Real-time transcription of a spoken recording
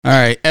All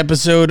right,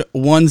 episode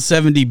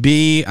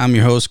 170B. I'm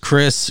your host,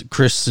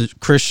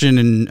 Christian,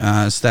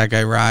 and Stat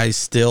Guy Rise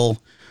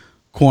still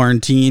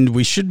quarantined.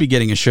 We should be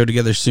getting a show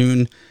together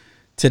soon.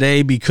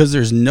 Today, because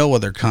there's no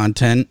other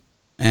content,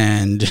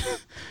 and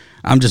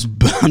I'm just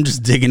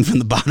digging from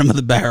the bottom of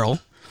the barrel.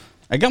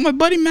 I got my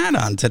buddy Matt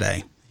on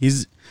today.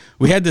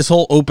 We had this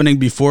whole opening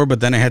before, but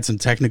then I had some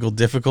technical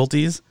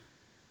difficulties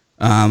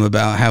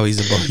about how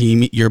he's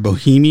you're a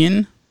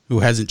bohemian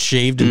who hasn't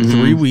shaved in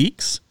 3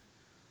 weeks.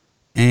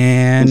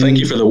 And well, thank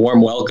you for the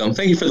warm welcome.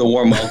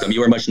 You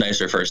were much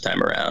nicer first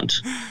time around.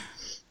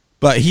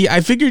 But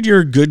I figured you're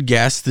a good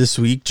guest this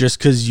week just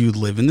because you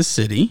live in the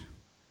city.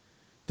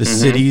 The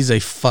city's a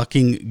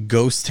fucking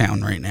ghost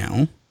town right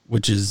now,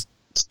 which is,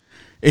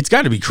 it's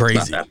got to be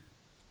crazy.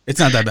 It's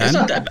not that bad. It's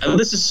not that bad.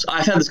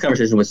 I've had this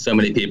conversation with so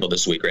many people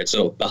this week, right?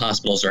 So the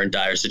hospitals are in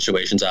dire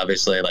situations,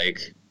 obviously.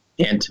 Like,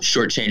 can't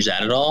shortchange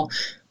that at all.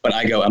 But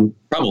I'm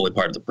probably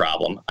part of the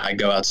problem. I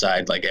go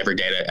outside like every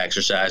day to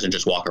exercise and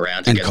just walk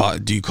around. Do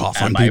you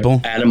cough on people?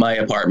 Out of my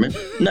apartment.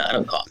 No, I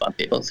don't cough on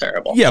people. It's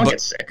terrible. Yeah, I'll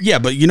get sick. Yeah,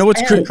 but you know what's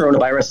crazy? I had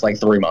coronavirus like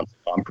 3 months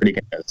ago. I'm pretty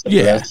convinced of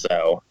this,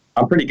 so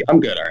I'm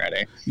good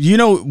already. You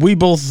know, we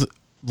both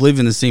live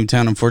in the same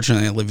town.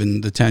 Unfortunately, I live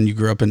in the town you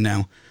grew up in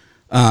now.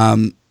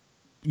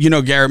 You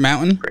know Garrett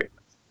Mountain? Great.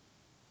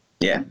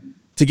 Yeah.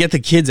 To get the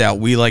kids out,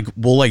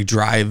 we'll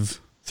drive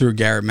through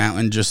Garrett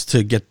Mountain just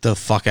to get the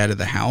fuck out of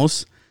the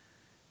house.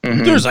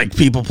 There's like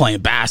people playing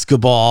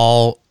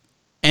basketball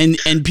and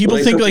people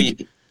think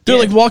like they're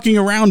like walking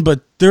around, but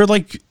they're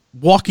like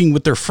walking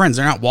with their friends.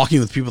 They're not walking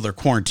with people they're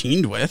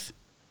quarantined with.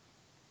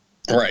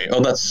 Right.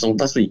 Well, that's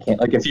what you can't,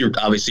 like, if you're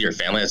obviously your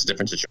family, that's a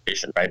different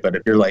situation, right? But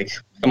if you're like,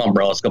 come on,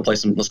 bro, let's go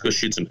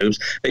shoot some hoops.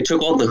 They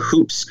took all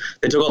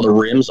the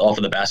rims off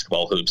of the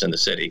basketball hoops in the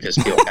city because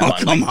people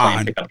playing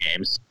pickup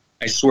games.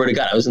 I swear to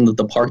God, I was in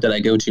the park that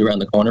I go to around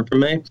the corner from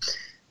me.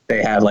 They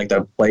had like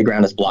the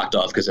playground is blocked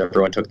off because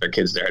everyone took their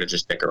kids there to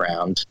just stick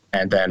around.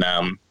 And then,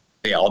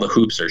 all the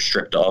hoops are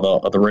stripped. All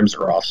the rims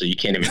are off, so you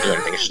can't even do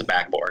anything. It's just a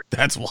backboard.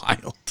 That's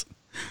wild.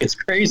 It's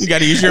crazy. You got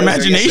to use your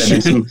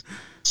imagination.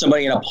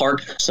 Somebody in a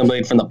park,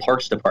 somebody from the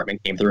parks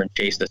department came through and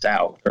chased us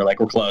out. They're like,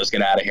 we're closed,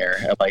 get out of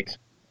here. At like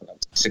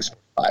 6:45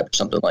 or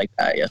something like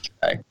that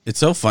yesterday. It's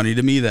so funny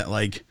to me that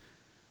like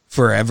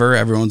forever,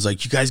 everyone's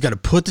like, you guys got to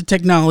put the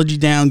technology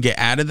down, get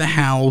out of the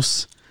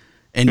house.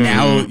 And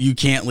now you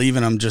can't leave,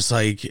 and I'm just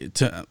like,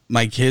 to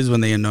my kids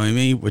when they annoy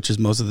me, which is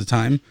most of the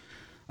time,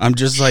 I'm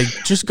just like,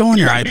 just go on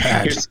your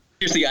iPad.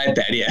 Here's the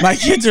iPad, yeah. My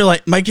kids are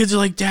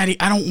like, Daddy,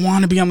 I don't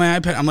want to be on my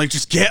iPad. I'm like,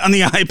 just get on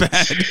the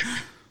iPad,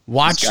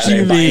 watch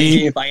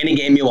TV. Buy any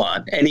game you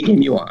want.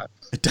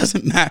 It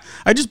doesn't matter.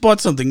 I just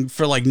bought something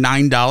for like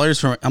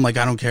 $9. I'm like,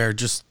 I don't care.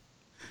 Just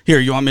here.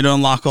 You want me to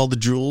unlock all the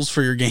jewels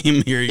for your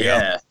game? Here you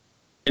go.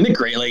 Isn't it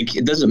great? Like,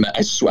 it doesn't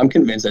matter. I'm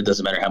convinced that it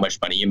doesn't matter how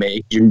much money you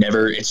make.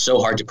 It's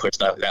so hard to push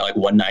that like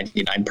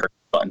 $1.99 per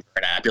button for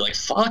an app. You're like,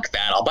 fuck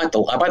that. I'll buy the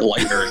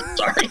light version.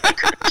 Sorry.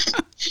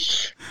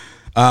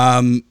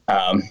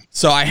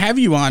 So I have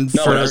you on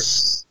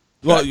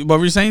what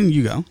were you saying?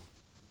 You go.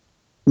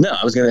 No,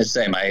 I was going to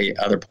say my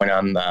other point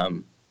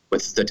on,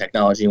 with the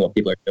technology and what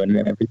people are doing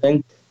and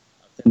everything.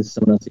 I was saying to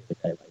someone else the other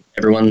day, like,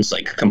 everyone's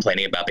like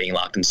complaining about being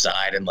locked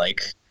inside and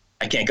like,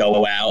 I can't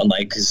go out and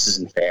like, this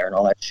isn't fair and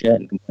all that shit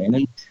and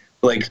complaining.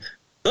 Like,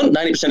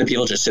 90% of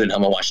people just sit at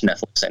home and watch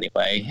Netflix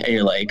anyway. And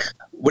you're like,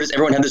 what does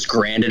everyone have this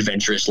grand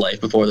adventurous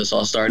life before this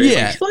all started?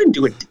 Yeah. Like, people didn't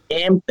do a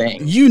damn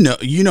thing.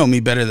 You know me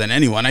better than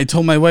anyone. I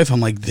told my wife, I'm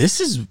like, this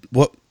is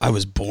what I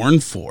was born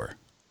for.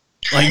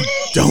 Like,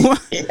 don't.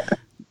 Yeah.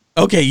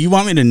 Okay, you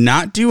want me to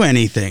not do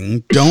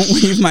anything? Don't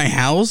leave my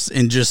house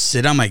and just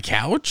sit on my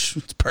couch?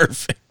 It's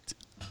perfect.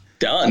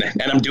 Done,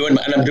 and I'm doing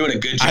a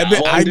good job.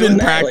 I've been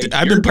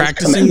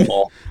practicing.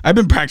 I've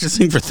been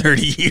practicing for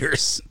 30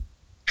 years.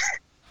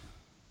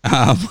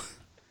 I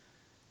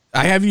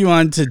have you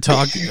on to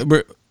talk.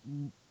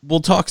 We'll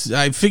talk.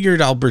 I figured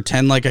I'll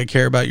pretend like I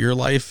care about your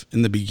life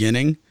in the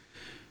beginning,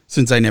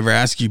 since I never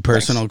ask you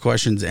personal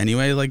questions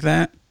anyway, like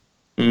that.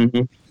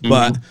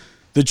 But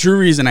the true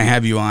reason I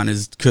have you on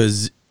is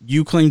because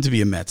you claim to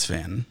be a Mets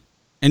fan,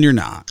 and you're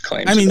not.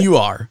 I mean, you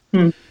are.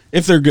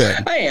 If they're good,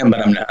 I am, but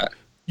I'm not.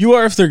 You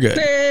are if they're good.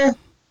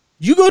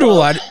 You go to a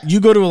lot.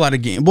 You go to a lot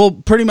of games. Well,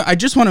 pretty much. I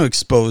just want to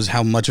expose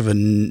how much of a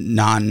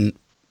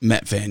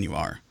non-Met fan you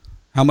are,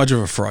 how much of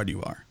a fraud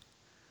you are,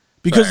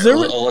 because there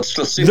was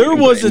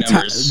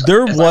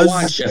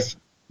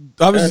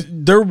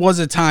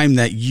a time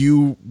that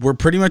you were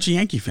pretty much a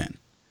Yankee fan.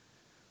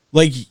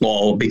 Like,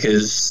 well,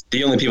 because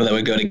the only people that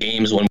would go to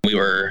games when we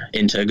were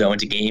into going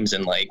to games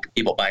and like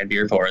people buying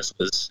beer for us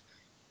was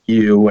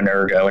you and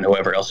Ergo and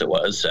whoever else it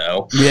was.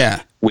 So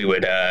yeah, we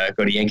would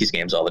go to Yankees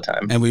games all the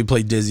time. And we'd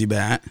play Dizzy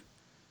Bat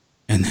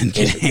and then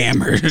get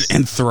hammered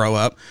and throw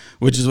up,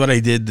 which is what I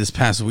did this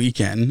past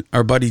weekend.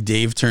 Our buddy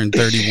Dave turned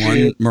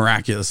 31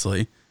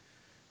 miraculously.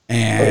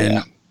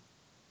 And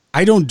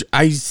I told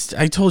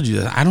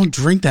you that I don't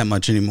drink that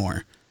much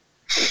anymore.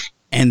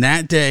 And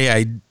that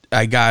day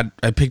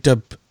I picked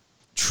up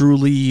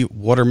Truly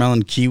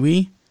watermelon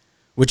kiwi,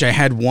 which I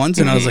had once,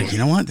 and I was like, you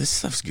know what? This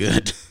stuff's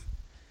good.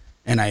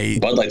 And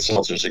Bud Light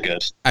seltzers are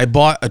good. I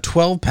bought a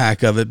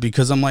 12-pack of it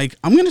because I'm like,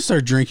 I'm going to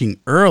start drinking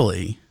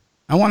early.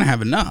 I want to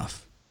have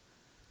enough.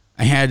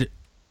 I had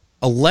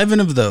 11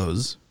 of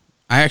those.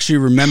 I actually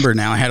remember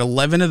now. I had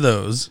 11 of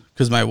those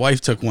because my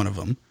wife took one of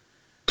them.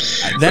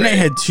 Then I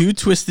had 2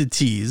 Twisted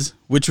Teas,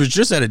 which was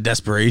just out of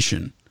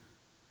desperation.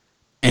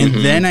 And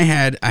then I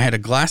had a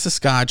glass of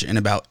scotch and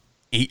about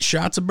 8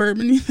 shots of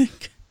bourbon, you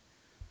think?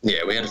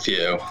 Yeah, we had a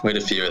few. We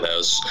had a few of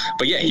those.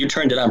 But yeah, you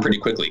turned it on pretty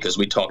quickly because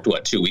we talked,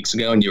 2 weeks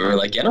ago, and you were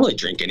like, yeah, I don't really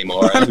drink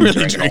anymore. I haven't been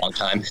drinking a long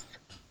time.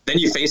 Then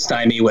you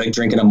FaceTime me like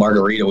drinking a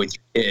margarita with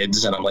your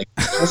kids, and I'm like,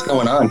 what's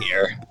going on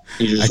here?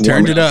 You just I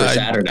turned it up. For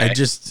Saturday.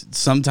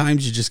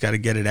 Sometimes you just got to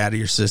get it out of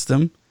your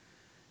system.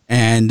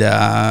 And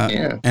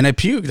and I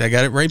puked. I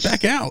got it right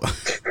back out.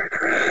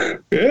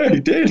 Yeah, you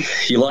did.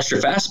 You lost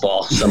your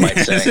fastball, some might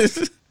say.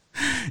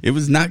 It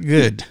was not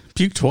good.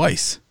 Puked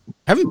twice.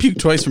 I haven't puked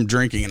twice from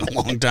drinking in a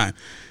long time.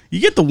 You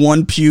get the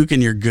one puke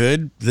and you're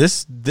good.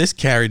 This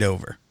carried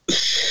over.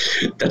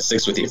 That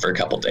sticks with you for a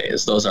couple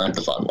days. Those aren't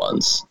the fun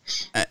ones.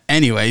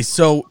 Anyway,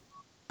 so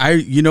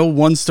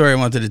one story I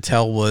wanted to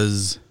tell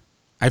was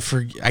I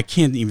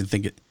can't even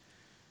think it.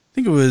 I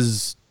think it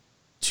was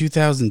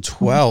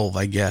 2012,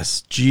 I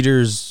guess.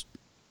 Jeter's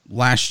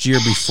last year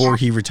before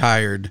he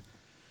retired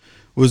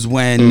was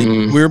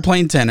when we were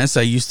playing tennis.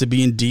 I used to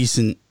be in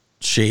decent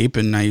shape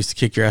and I used to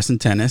kick your ass in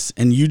tennis,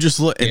 and you just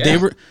look. They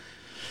were.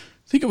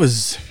 I think it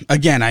was,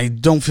 again, I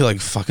don't feel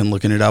like fucking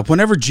looking it up.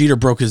 Whenever Jeter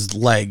broke his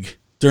leg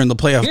during the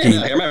playoff game,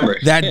 I remember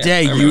that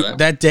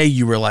day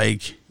you were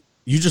like,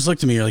 you just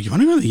looked at me, you're like, you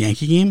want to go to the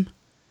Yankee game?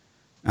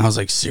 And I was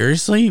like,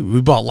 seriously?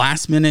 We bought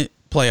last minute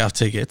playoff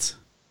tickets.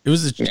 It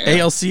was the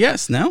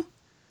ALCS, no?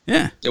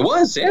 Yeah. It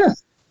was, yeah.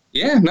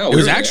 Yeah, no. It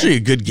was actually a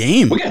good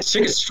game. We got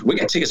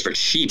tickets for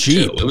cheap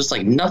too. It was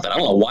like nothing. I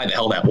don't know why the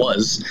hell that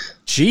was.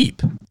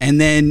 Cheap. And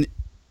then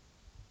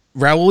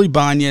Raul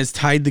Ibanez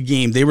tied the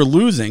game. They were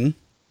losing.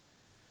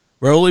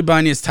 Raul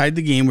Ibanez tied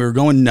the game. We were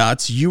going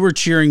nuts. You were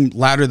cheering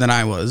louder than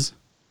I was.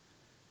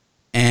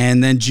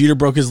 And then Jeter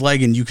broke his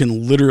leg, and you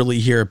can literally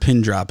hear a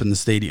pin drop in the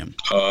stadium.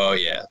 Oh,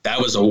 yeah. That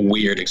was a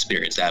weird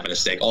experience to have in a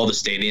stadium. All the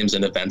stadiums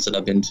and events that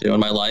I've been to in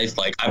my life,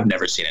 like, I've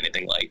never seen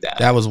anything like that.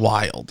 That was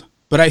wild.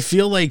 But I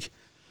feel like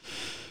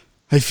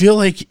if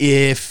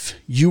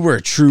you were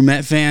a true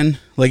Met fan,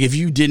 like if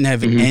you didn't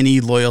have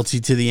any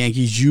loyalty to the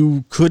Yankees,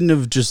 you couldn't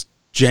have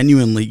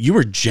you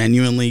were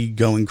genuinely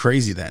going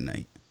crazy that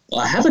night.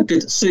 Well,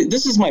 this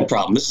is my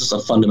problem. This is a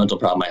fundamental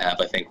problem I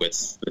have, I think,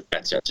 with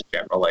Mets fans in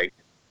general. Like,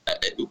 how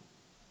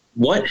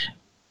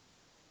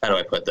do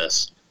I put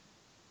this?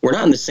 We're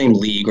not in the same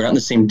league. We're not in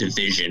the same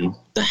division.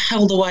 The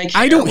hell do I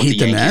care? I don't hate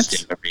the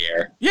Mets every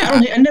year. Yeah,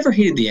 I never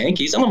hated the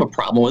Yankees. I don't have a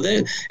problem with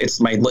it.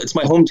 It's my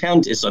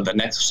hometown. It's the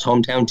next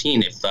hometown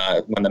team. If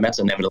when the Mets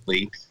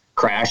inevitably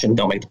crash and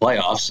don't make the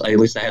playoffs, at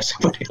least I have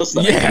somebody else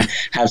that I can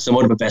have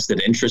somewhat of a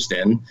vested interest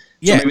in.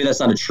 So maybe that's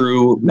not a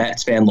true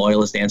Mets fan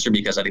loyalist answer,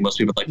 because I think most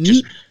people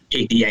just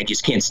hate the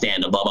Yankees, can't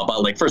stand them, blah, blah, blah.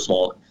 Like, first of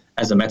all,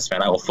 as a Mets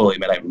fan, I will fully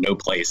admit I have no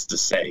place to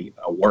say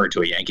a word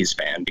to a Yankees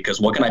fan,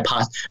 because what can I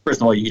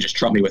first of all, you can just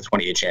trump me with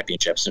 28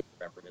 championships and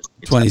whatever it is.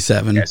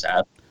 27.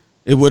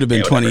 It would have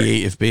been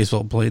 28 if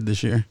baseball played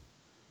this year.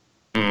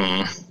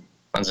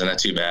 That's not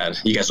too bad.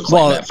 You guys will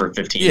claim that for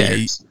 15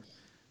 years.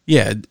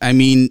 Yeah, I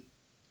mean,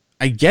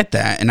 I get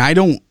that, and I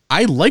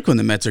like when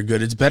the Mets are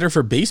good. It's better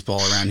for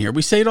baseball around here.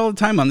 We say it all the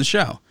time on the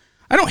show.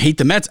 I don't hate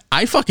the Mets.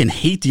 I fucking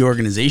hate the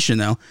organization,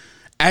 though.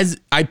 As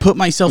I put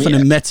myself in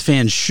a Mets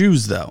fan's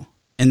shoes, though,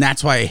 and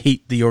that's why I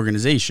hate the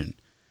organization.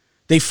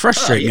 They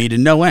frustrate me to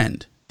no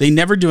end. They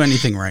never do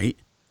anything right.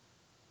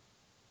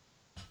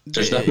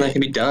 There's nothing that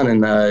can be done in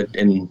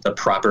the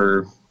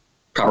proper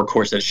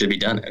course that it should be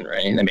done in,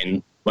 right? I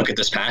mean, look at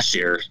this past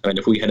year. I mean,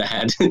 if we could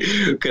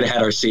have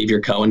had our savior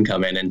Cohen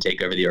come in and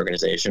take over the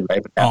organization,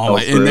 right? But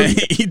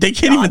they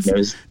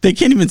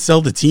can't even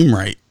sell the team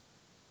right.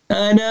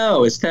 I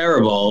know, it's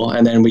terrible.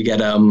 And then we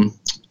get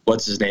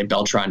what's his name,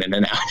 Beltran, in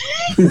and out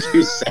in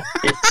 2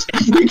 seconds.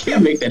 You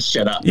can't make that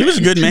shit up. He was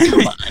a good man.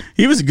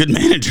 He was a good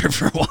manager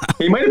for a while.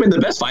 He might have been the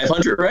best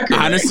 500 record.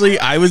 Honestly,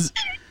 right?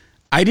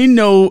 I didn't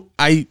know.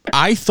 I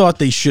thought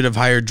they should have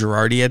hired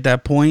Girardi at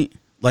that point.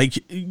 Like,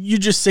 you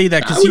just say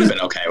that because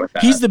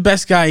he's the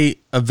best guy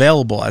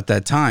available at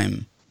that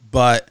time.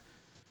 But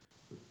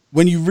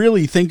when you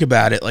really think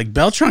about it, like,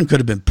 Beltran could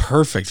have been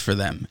perfect for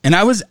them. And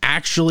I was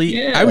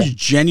I was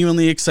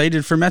genuinely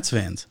excited for Mets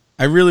fans.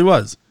 I really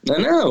was. I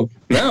know.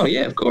 No,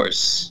 yeah, of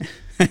course.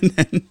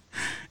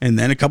 and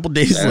then a couple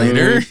days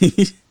later,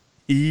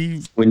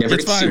 we never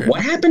get to see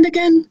what happened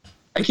again.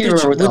 I can't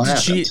remember what the hell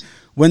happened.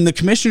 When the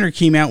commissioner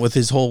came out with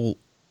his whole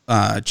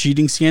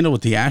cheating scandal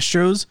with the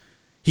Astros,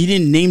 he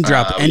didn't name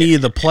drop any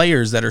of the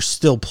players that are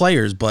still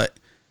players, but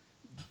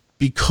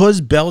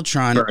because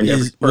Beltran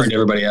burned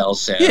everybody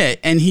else. Yeah,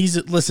 and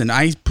listen,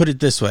 I put it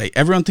this way.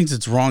 Everyone thinks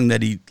it's wrong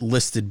that he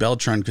listed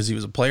Beltran because he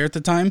was a player at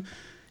the time.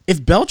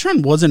 If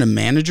Beltran wasn't a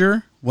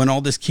manager when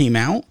all this came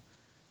out,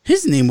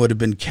 his name would have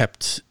been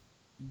kept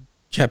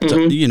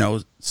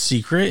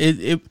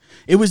secret.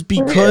 It was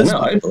because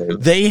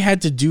they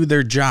had to do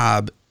their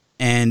job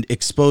and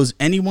expose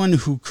anyone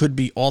who could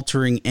be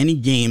altering any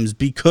games,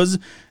 because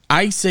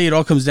I say it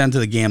all comes down to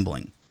the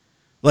gambling.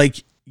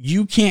 Like,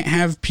 you can't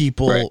have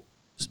people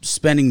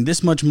spending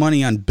this much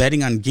money on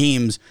betting on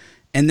games,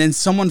 and then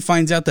someone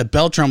finds out that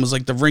Beltran was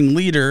like the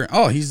ringleader.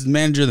 Oh, he's the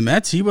manager of the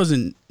Mets. He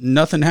wasn't,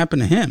 nothing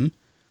happened to him.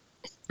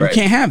 You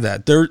can't have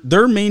that.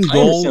 Their main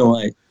goal.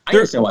 I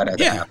understand why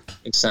that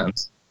makes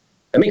sense.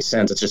 That makes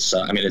sense. It's just,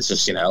 it's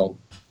just,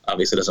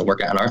 obviously it doesn't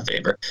work out in our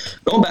favor.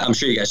 Going back, I'm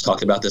sure you guys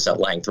talked about this at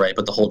length, right?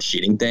 But the whole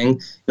cheating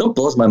thing, what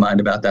blows my mind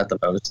about that the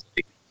most?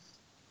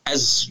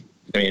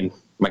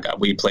 My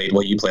God, you played a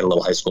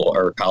little high school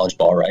or college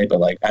ball, right? But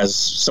like, as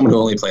someone who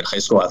only played high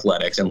school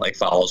athletics and like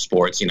follows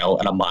sports,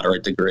 at a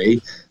moderate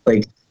degree,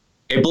 like,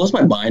 it blows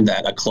my mind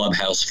that a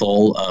clubhouse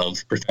full of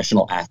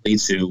professional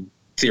athletes who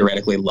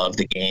theoretically love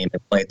the game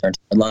and played their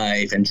entire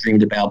life and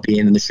dreamed about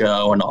being in the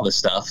show and all this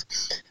stuff,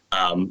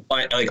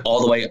 like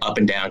all the way up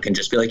and down, can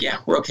just be like, yeah,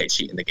 we're okay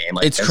cheating the game.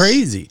 Like, it's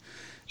crazy.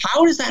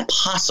 How is that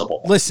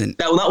possible? Listen,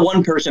 not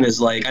one person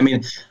is like,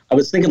 I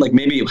was thinking like,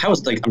 maybe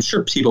I'm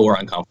sure people were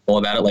uncomfortable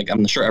about it. Like,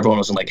 I'm sure everyone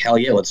was like, hell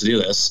yeah, let's do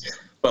this.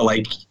 But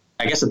like,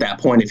 I guess at that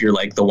point, if you're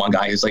like the one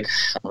guy who's like,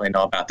 I don't really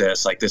know about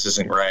this, like, this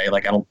isn't right.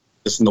 Like,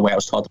 this isn't the way I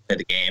was taught to play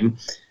the game.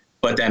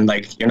 But then,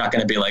 like, you're not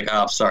going to be like,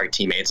 oh, sorry,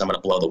 teammates, I'm going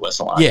to blow the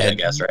whistle on you, I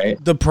guess,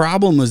 right? The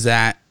problem was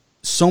that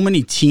so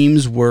many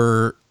teams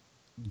were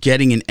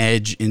getting an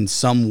edge in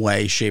some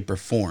way, shape, or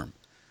form.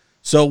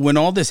 So when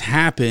all this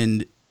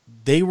happened,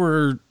 they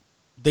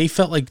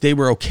felt like they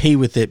were okay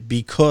with it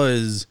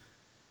because,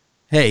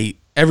 hey,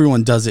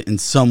 everyone does it in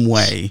some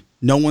way.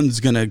 No one's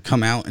going to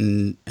come out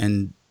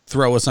and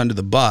throw us under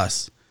the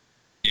bus.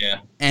 Yeah.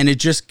 And it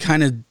just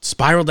kind of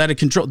spiraled out of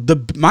control.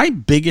 My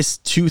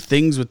biggest two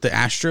things with the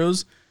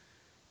Astros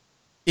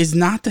is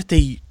not that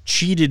they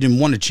cheated and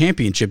won a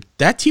championship.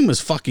 That team was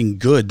fucking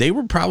good. They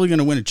were probably going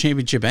to win a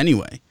championship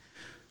anyway.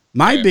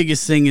 My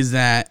biggest thing is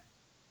that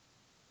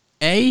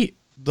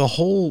the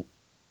whole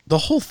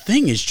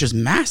thing is just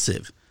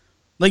massive.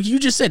 Like you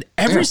just said,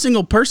 every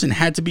single person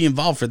had to be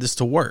involved for this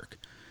to work.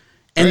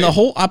 And the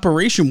whole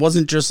operation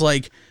wasn't just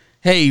like,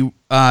 hey,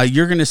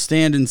 you're going to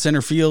stand in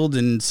center field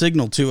and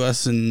signal to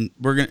us. And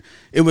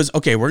it was,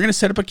 okay, we're going to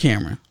set up a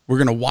camera. We're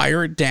going to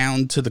wire it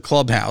down to the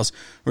clubhouse.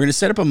 We're going to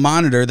set up a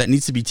monitor that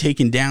needs to be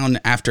taken down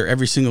after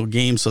every single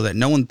game so that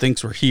no one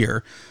thinks we're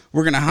here.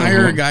 We're going to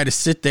hire a guy to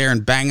sit there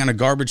and bang on a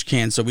garbage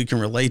can so we can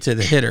relay to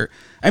the hitter.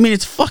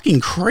 It's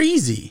fucking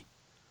crazy.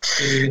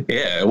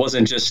 Yeah, it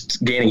wasn't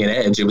just gaining an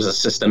edge. It was a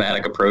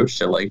systematic approach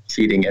to like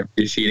cheating in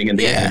the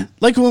game.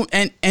 Like,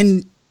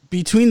 and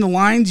between the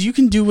lines, you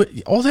can do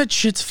it. All that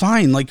shit's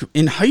fine. Like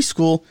in high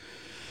school,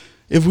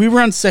 if we were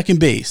on second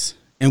base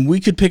and we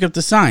could pick up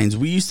the signs,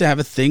 we used to have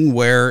a thing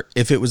where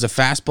if it was a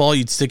fastball,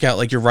 you'd stick out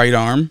like your right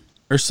arm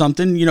or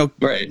something,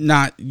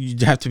 not,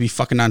 you'd have to be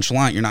fucking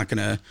nonchalant. You're not going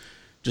to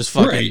just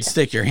fucking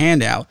stick your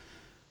hand out.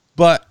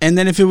 And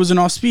then if it was an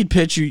off speed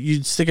pitch,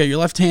 you'd stick out your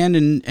left hand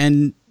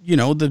and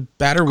the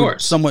batter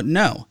would somewhat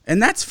know.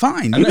 And that's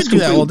fine. You could do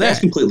that all day. That's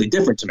completely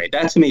different to me.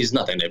 That to me is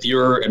nothing. If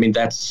you're,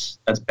 that's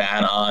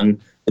bad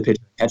on the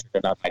pitcher and catcher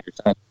to not hide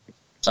your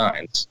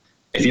signs.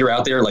 If you're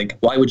out there, like,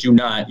 why would you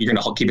not? You're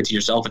going to keep it to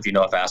yourself if you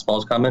know a fastball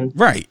is coming.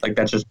 Right. Like,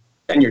 that's just,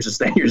 then you're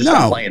just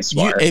not playing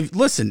smart.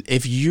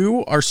 If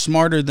you are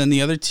smarter than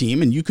the other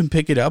team and you can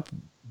pick it up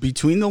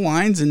between the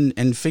lines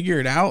and figure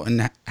it out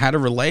and how to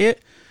relay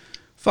it,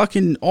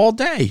 fucking all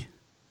day.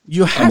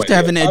 You have to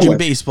have an edge in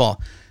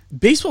baseball.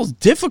 Baseball's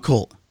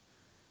difficult.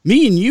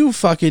 Me and you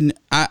fucking,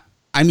 I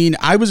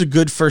was a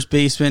good first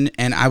baseman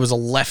and I was a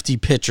lefty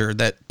pitcher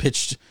that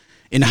pitched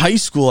in high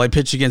school. I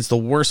pitched against the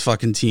worst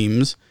fucking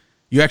teams.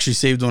 You actually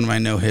saved one of my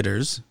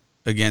no-hitters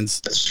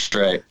against. That's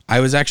right. I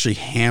was actually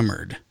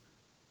hammered.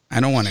 I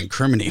don't want to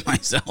incriminate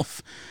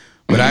myself,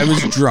 but I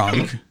was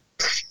drunk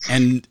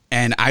and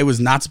I was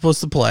not supposed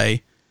to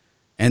play.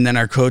 And then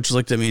our coach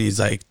looked at me and he's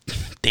like,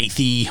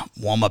 Dathy,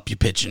 warm up your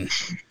pitching.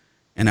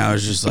 And I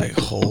was just like,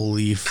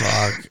 holy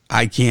fuck.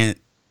 I can't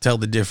tell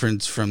the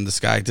difference from the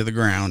sky to the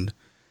ground.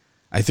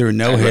 I threw a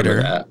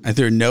no-hitter.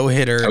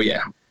 Oh,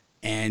 yeah.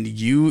 And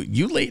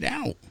you laid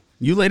out.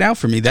 You laid out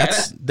for me.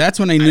 That's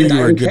when I knew you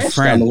were a good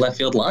friend. Down the left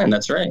field line.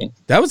 That's right.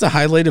 That was the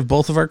highlight of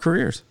both of our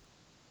careers.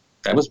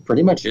 That was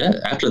pretty much it.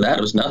 After that,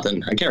 it was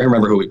nothing. I can't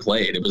remember who we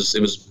played. It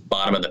was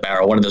bottom of the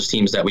barrel. One of those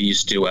teams that we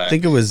used to. I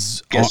think it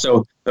was.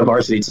 So the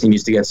varsity team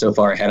used to get so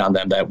far ahead on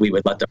them that we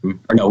would let them,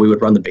 we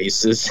would run the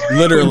bases.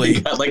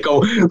 Literally,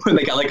 when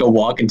they got like a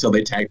walk until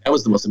they tagged. That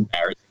was the most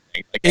embarrassing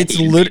thing.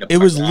 Like, it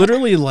was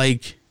literally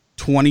like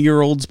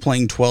 20-year-olds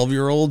playing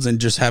 12-year-olds and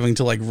just having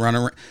to like run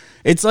around.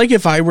 It's like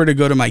if I were to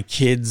go to my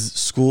kids'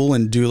 school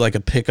and do like a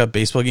pickup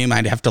baseball game,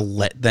 I'd have to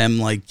let them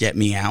like get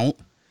me out.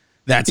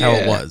 That's how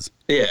it was.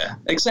 Yeah,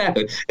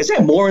 exactly. Is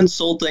that more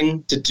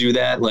insulting to do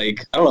that?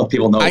 Like, I don't know if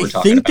people know what we're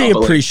talking about. I think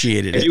they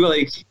appreciated it.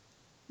 You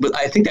but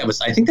I think that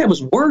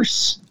was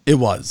worse. It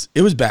was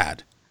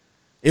bad.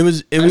 It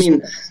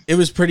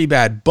was pretty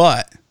bad.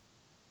 But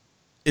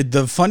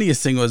the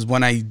funniest thing was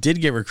when I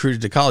did get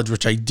recruited to college,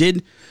 which I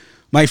did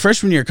my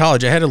freshman year of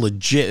college. I had it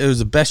was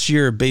the best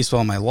year of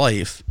baseball in my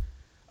life.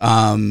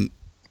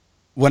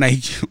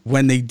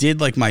 when they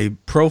did like my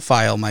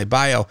profile, my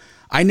bio,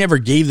 I never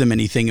gave them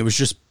anything. It was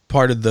just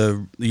part of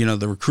the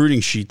the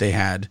recruiting sheet they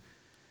had,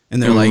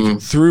 and they're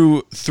like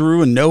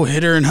threw a no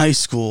hitter in high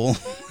school,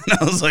 and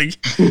I was like,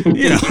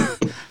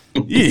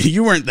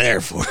 you weren't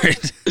there for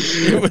it.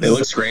 It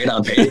looks great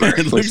on paper.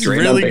 It looks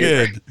really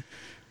good.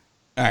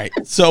 All right,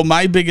 so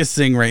my biggest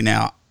thing right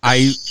now,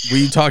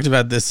 we talked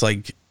about this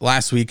like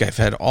last week. I've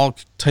had all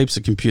types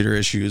of computer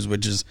issues,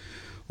 which is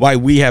why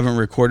we haven't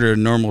recorded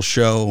a normal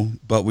show,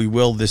 but we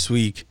will this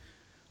week.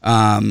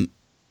 I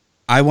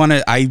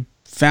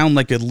found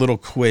like a little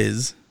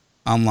quiz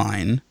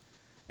online,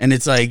 and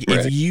it's like,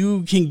 if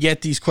you can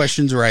get these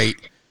questions right,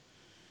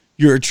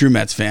 you're a true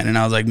Mets fan. And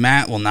I was like,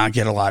 Matt will not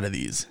get a lot of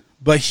these.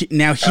 But here's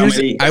how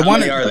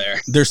many are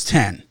there? There's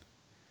 10.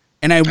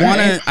 And I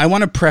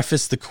want to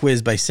preface the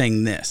quiz by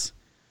saying this.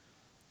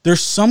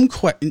 There's some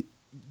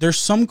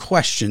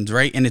questions,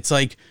 right? And it's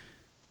like,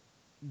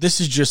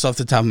 this is just off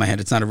the top of my head.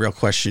 It's not a real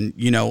question.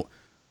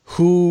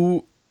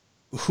 Who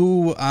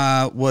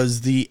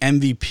was the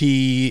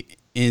MVP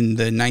in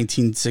the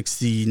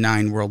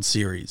 1969 World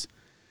Series?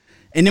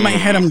 And in my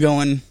head, I'm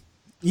going,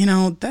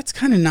 that's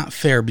kind of not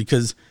fair,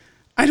 because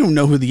I don't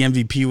know who the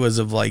MVP was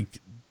of like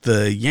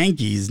the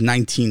Yankees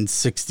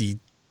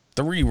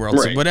 1963 World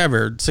Series,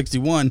 whatever,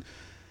 61.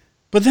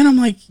 But then I'm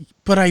like,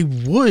 but I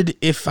would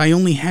if I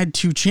only had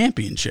 2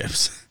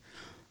 championships.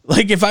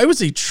 Like, if I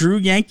was a true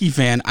Yankee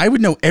fan, I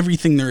would know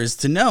everything there is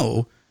to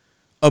know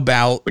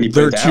about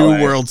their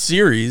 2 World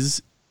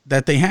Series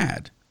that they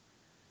had.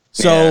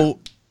 So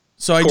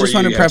I just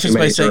want to preface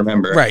by saying,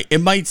 right,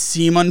 it might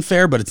seem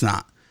unfair, but it's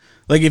not.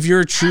 Like, if you're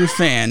a true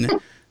fan,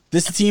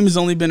 this team has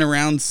only been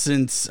around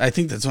since, I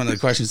think that's one of the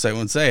questions, so I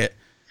won't say it.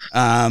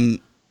 And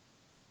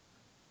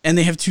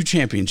they have 2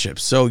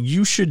 championships, so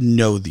you should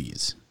know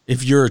these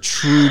if you're a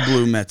true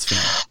blue Mets fan.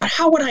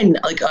 How would I,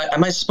 like,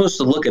 am I supposed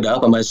to look it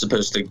up? Am I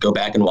supposed to go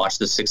back and watch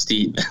the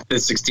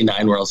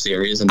 69 World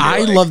Series? And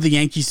I love the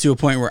Yankees to a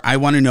point where I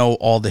want to know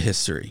all the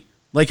history.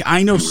 Like,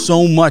 I know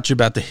so much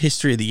about the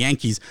history of the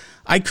Yankees.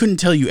 I couldn't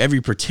tell you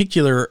every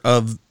particular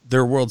of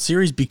their World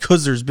Series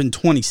because there's been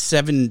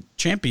 27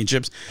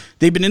 championships.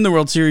 They've been in the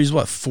World Series,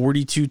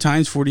 42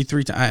 times,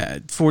 43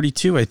 times,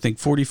 42, I think,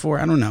 44.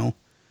 I don't know.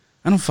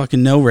 I don't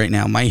fucking know right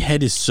now. My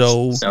head is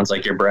so... Sounds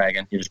like you're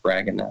bragging. You're just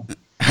bragging now.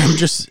 I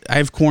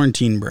have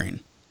quarantine brain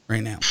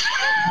right now.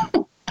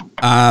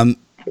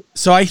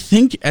 So I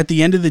think at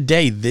the end of the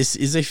day, this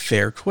is a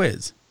fair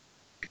quiz.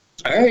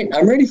 All right,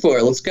 I'm ready for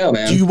it. Let's go,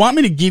 man. Do you want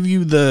me to give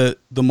you the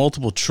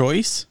multiple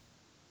choice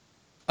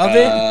of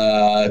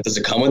it? Does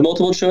it come with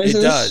multiple choices?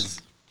 It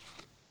does.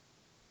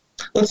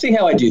 Let's see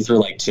how I do through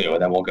like 2,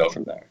 and then we'll go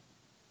from there.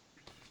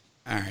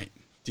 All right,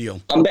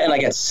 deal. I'm betting I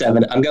get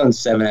 7. I'm going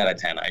 7 out of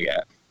 10. I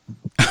get.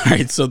 All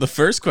right, so the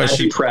first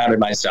question. I'd be proud of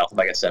myself if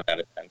I get 7 out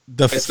of 10.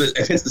 If it's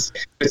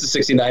the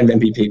 69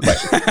 MVP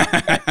question.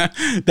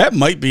 That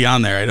might be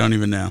on there. I don't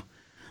even know.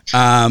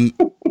 All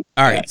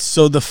right,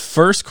 so the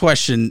first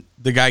question,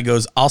 the guy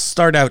goes, I'll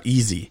start out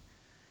easy.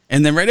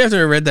 And then right after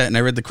I read that and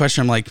I read the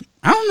question, I'm like,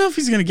 I don't know if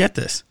he's going to get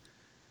this.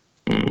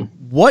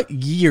 What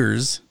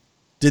years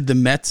did the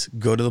Mets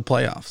go to the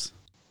playoffs?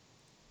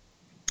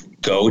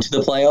 Go to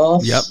the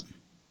playoffs? Yep.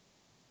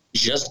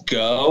 Just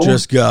go?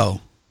 Just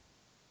go.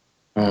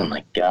 Oh,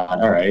 my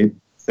God. All right.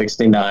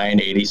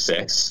 69,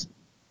 86.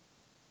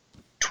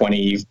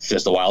 20,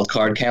 just the wild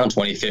card count,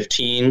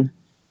 2015.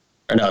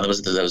 Or no, that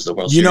was the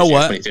World Series. You know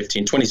what?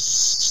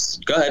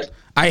 2015. Go ahead.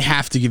 I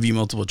have to give you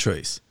multiple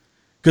choice.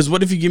 Because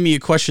what if you give me a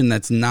question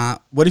that's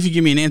not, what if you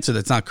give me an answer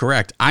that's not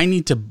correct? I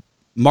need to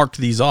mark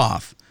these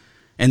off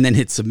and then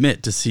hit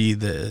submit to see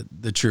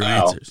the true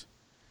answers.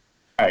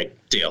 All right,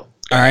 deal.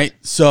 All right,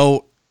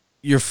 so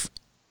your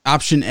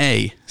option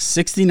A,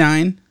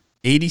 69,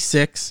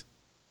 86,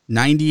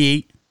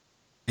 98,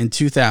 and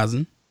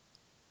 2000.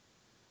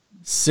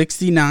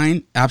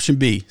 69, option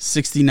B,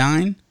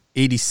 69,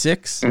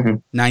 86,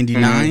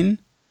 99,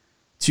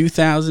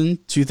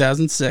 2000,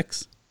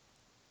 2006.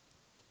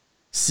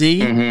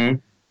 C,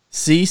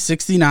 C,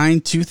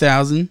 69,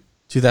 2000,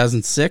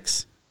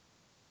 2006,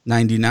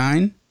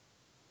 99,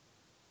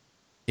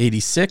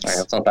 86. All right,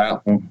 that's not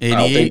that one.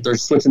 88. They're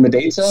switching the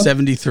dates up?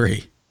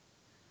 73.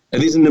 Are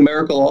these in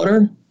numerical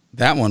order?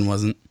 That one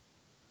wasn't.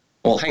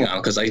 Well, hang on,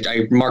 because I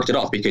marked it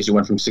off because you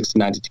went from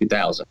 69 to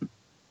 2000.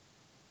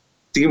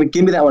 So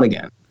give me that one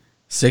again.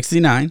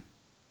 69.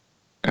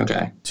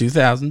 Okay.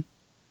 2000.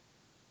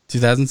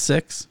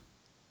 2006.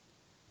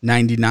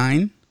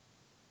 99.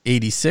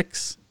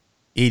 86.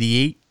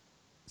 88.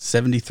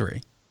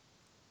 73.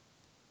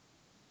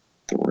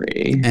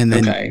 3. And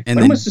then, okay. And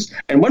when then, was this?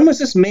 And when was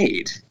this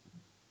made?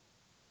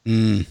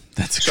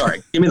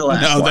 Sorry, give me the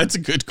last one. No, that's a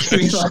good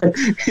question.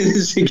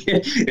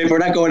 If we're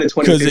not going to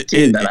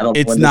 2015, then I don't.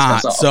 It's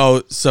not.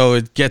 So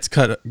it gets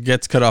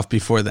cut off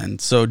before then.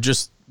 So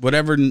just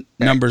whatever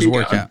numbers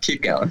work out.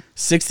 Keep going.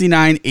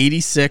 69,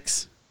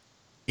 86,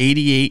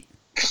 88,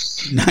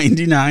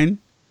 99,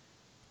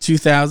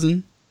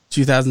 2000,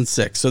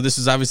 2006. So this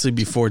is obviously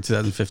before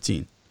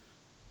 2015.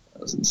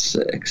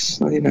 2006.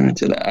 99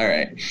 to that. All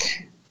right.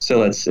 So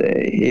let's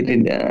say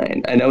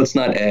 89. I know it's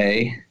not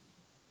A.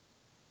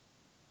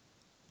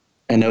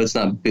 I know it's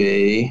not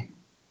B.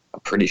 I'm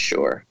pretty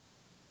sure.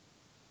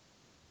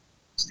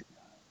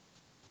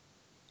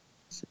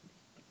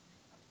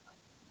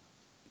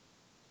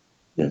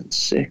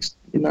 2006,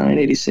 89,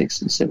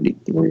 86, and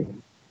 73.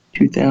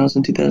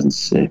 2000,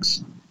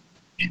 2006.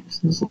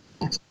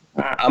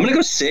 I'm going to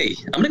go C.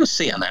 I'm going to go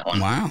C on that one.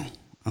 Wow.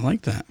 I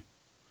like that.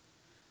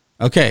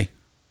 Okay.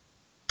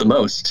 The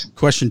most.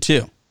 Question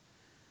 2.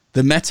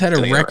 The Mets had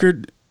a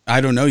record.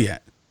 I don't know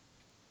yet.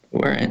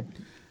 All right.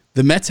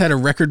 The Mets had a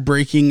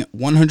record-breaking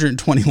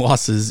 120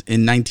 losses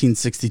in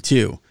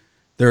 1962,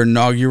 their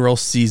inaugural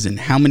season.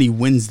 How many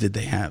wins did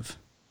they have?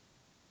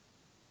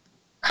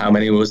 What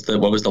was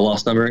the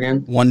loss number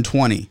again?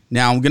 120.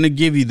 Now, I'm going to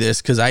give you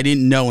this because I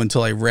didn't know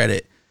until I read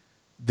it.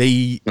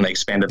 When they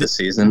expanded the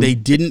season? They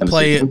didn't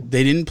play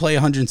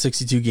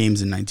 162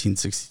 games in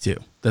 1962.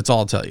 That's all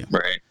I'll tell you.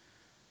 Right.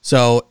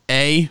 So,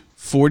 A,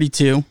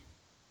 42,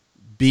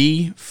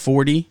 B,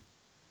 40,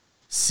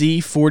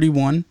 C,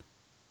 41,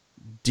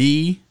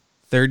 D,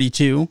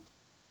 32,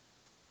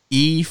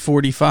 E,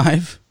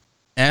 45,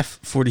 F,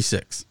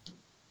 46.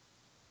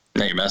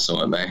 Now you're messing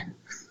with me.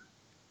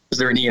 Is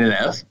there an E and an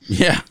F?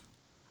 Yeah.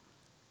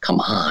 Come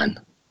on.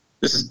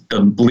 This is the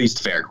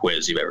least fair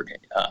quiz you've ever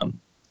getting.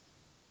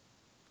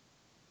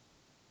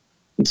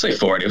 Let's say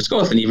 40. Let's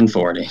go with an even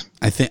 40.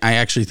 I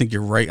actually think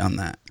you're right on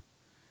that.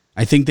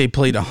 I think they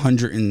played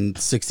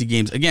 160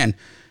 games. Again,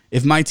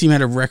 if my team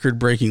had a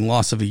record-breaking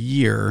loss of a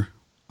year,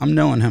 I'm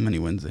knowing how many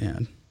wins they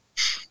had.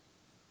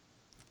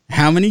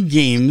 How many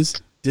games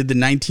did the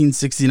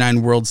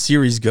 1969 World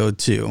Series go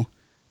till,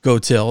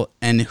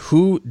 and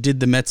who did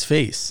the Mets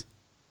face?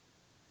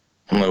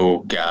 Oh,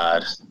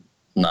 God.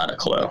 Not a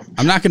clue.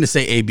 I'm not going to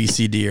say A, B,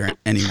 C, D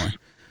anymore.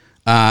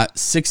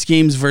 6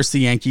 games versus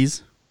the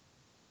Yankees.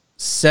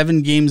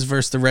 7 games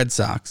versus the Red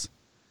Sox.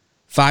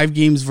 5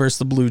 games versus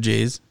the Blue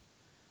Jays.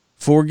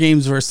 4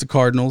 games versus the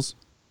Cardinals.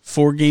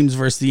 4 games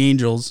versus the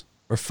Angels.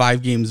 Or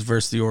 5 games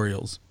versus the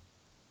Orioles.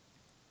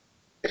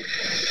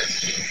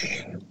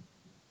 Let's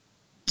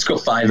go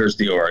 5 versus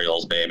the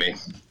Orioles, baby.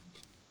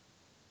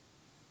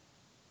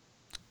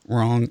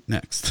 Wrong.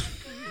 Next.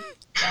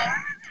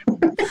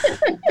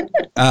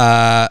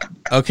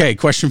 Okay,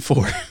 question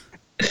 4.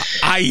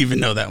 I even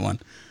know that one.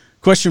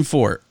 Question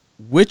 4.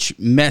 Which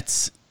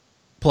Mets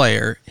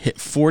player hit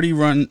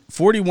 41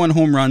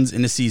 home runs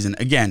in a season?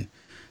 Again,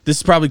 this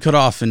is probably cut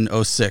off in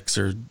 06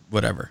 or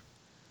whatever.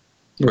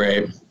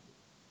 Right.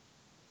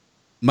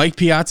 Mike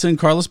Piazza and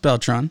Carlos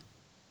Beltran.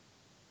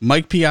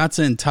 Mike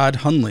Piazza and Todd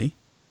Hundley.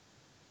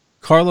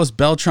 Carlos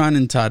Beltran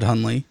and Todd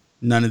Hundley.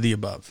 None of the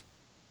above.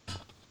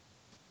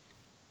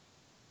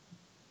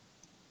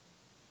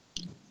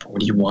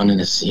 41 in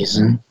a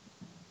season.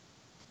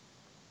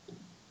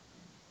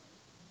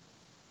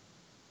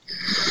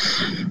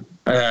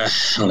 I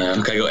don't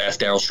know. Can I go F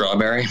Darryl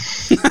Strawberry?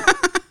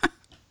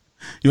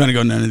 You want to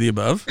go none of the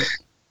above?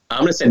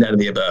 I'm going to say none of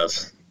the above.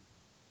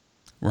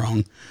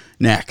 Wrong.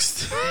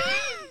 Next.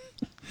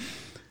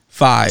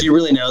 5. Do you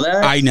really know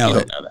that? I know you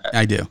it. Don't know that.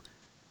 I do.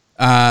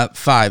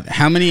 5.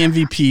 How many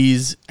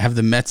MVPs have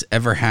the Mets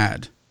ever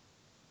had?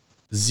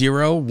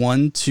 0,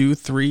 1, 2,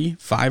 3,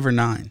 5, or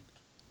 9?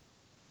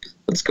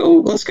 Let's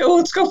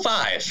go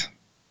 5.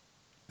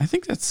 I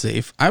think that's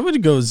safe. I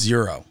would go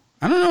 0.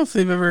 I don't know if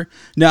they've ever.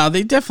 No,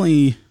 they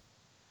definitely.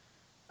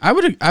 I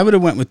would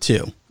have went with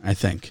 2. I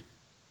think.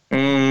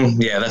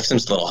 Yeah, that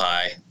seems a little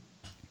high.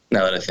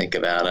 Now that I think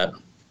about it.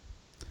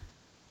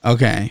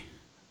 Okay.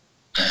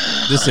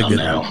 This is a good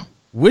one.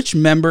 Which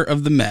member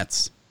of the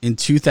Mets in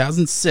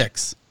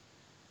 2006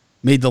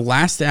 made the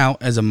last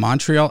out as a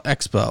Montreal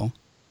Expo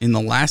in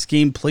the last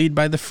game played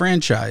by the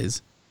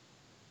franchise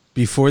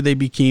before they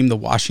became the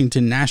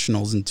Washington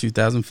Nationals in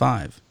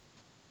 2005?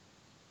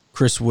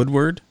 Chris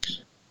Woodward,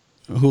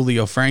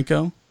 Julio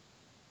Franco,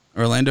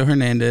 Orlando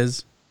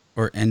Hernandez,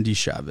 or Andy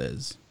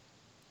Chavez?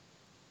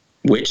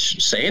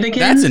 Say it again?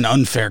 That's an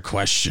unfair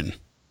question.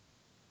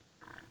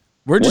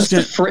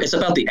 It's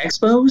about the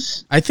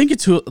Expos? I think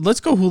let's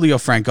go Julio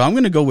Franco. I'm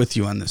going to go with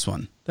you on this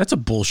one. That's a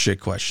bullshit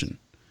question.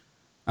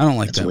 I don't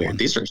like that weird.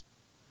 one.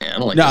 I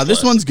don't like No,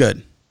 this one's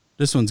good.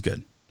 This one's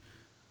good.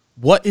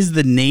 What is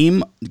the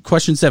name?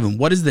 Question 7.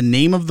 What is the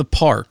name of the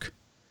park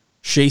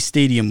Shea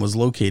Stadium was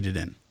located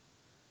in?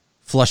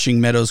 Flushing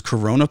Meadows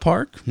Corona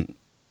Park?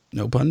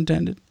 No pun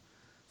intended.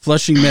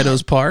 Flushing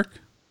Meadows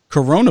Park,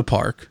 Corona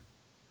Park,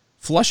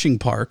 Flushing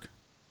Park,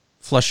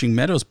 Flushing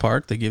Meadows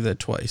Park. They gave that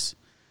twice.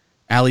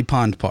 Alley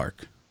Pond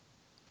Park.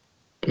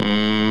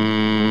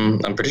 I'm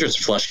pretty sure it's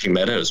Flushing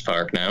Meadows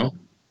Park now.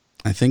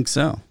 I think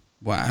so.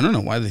 Well, I don't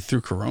know why they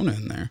threw Corona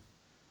in there.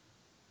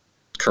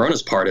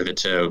 Corona's part of it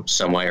too,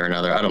 some way or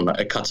another. I don't know.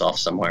 It cuts off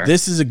somewhere.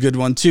 This is a good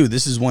one too.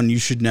 This is one you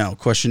should know.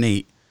 Question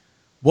 8.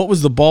 What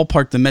was the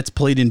ballpark the Mets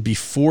played in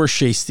before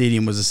Shea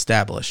Stadium was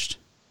established?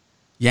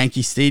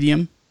 Yankee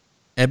Stadium,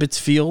 Ebbets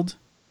Field,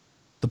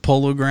 the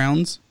Polo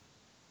Grounds,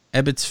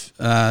 Ebbets.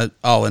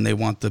 And they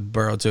want the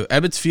borough too.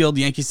 Ebbets Field,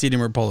 Yankee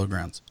Stadium, or Polo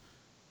Grounds?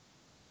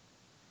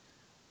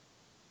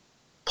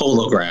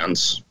 Polo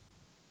Grounds.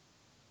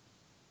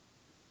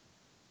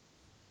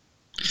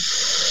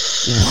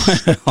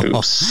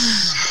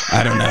 Oops.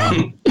 I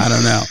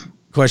don't know.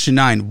 Question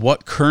 9.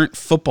 What current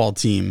football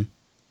team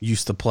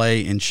used to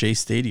play in Shea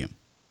Stadium?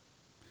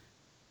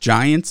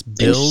 Giants,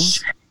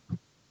 Bills,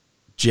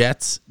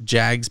 Jets,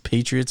 Jags,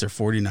 Patriots, or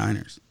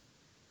 49ers?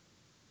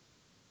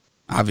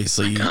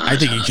 Obviously, I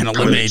think you can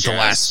eliminate the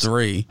last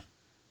 3.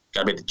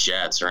 Gotta be the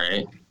Jets,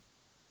 right?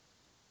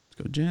 Let's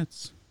go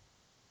Jets.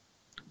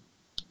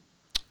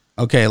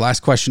 Okay,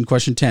 last question.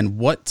 Question 10.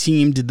 What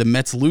team did the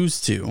Mets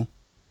lose to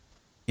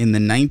in the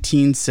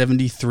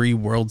 1973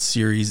 World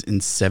Series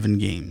in 7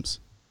 games?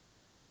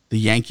 The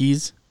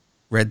Yankees,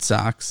 Red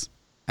Sox,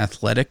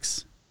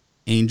 Athletics,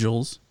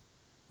 Angels,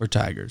 or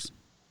Tigers?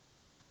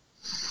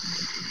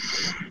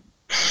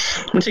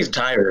 I'm going to take the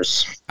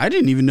Tigers. I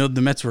didn't even know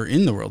the Mets were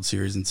in the World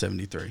Series in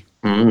 73.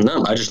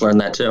 No, I just learned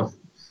that too.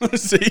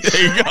 See,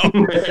 there you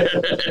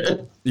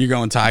go. You're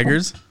going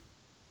Tigers?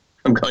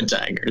 I'm going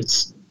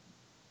Tigers.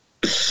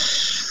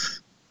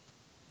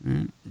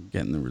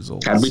 Getting the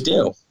results. How'd we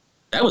do?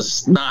 That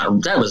was not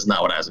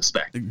what I was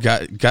expecting.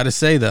 Got to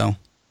say, though,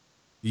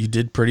 you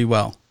did pretty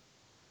well.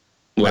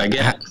 What I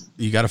get?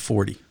 You got a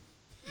 40.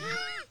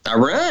 All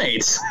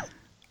right.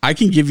 I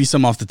can give you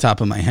some off the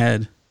top of my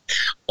head.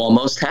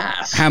 Almost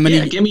half. How many?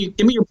 Yeah, give me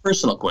your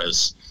personal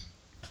quiz.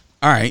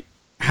 All right.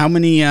 How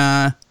many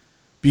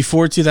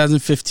before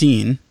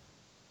 2015?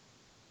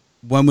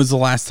 When was the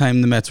last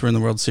time the Mets were in the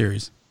World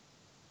Series?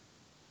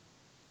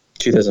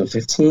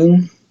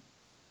 2015.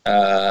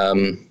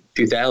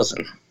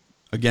 2000.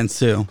 Against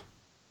who?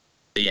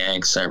 The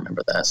Yanks. I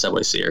remember that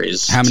Subway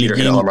Series. How many Jeter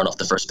hit a games? home run off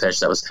the first pitch.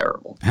 That was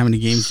terrible. How many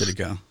games did it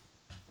go?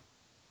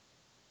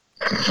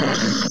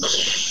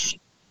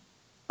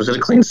 Was it a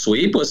clean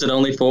sweep? Was it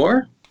only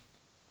 4?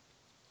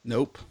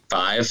 Nope.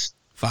 5.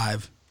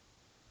 5.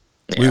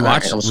 Yeah, We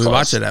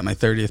watched it at my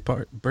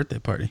 30th birthday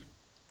party.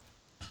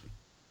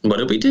 What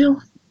did we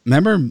do?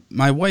 Remember,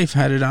 my wife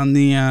had it on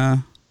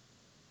the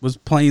was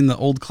playing the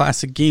old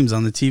classic games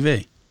on the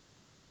TV.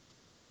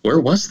 Where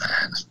was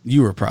that?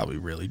 You were probably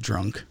really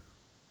drunk.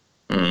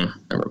 Never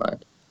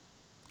mind.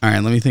 All right,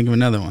 let me think of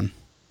another one.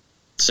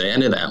 Say I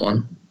knew that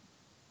one.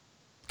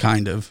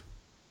 Kind of.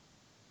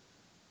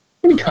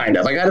 Kind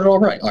of. I got it all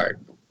right. All right.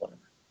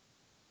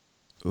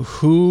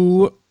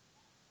 Who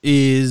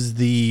has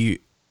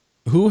the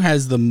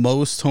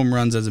most home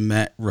runs as a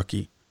Met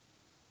rookie?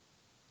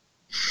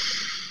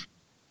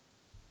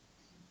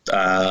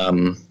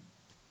 And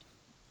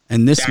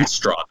this that's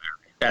Strawberry.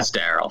 That's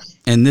Daryl.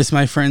 And this,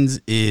 my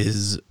friends,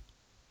 is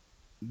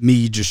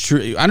me just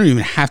true. I don't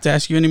even have to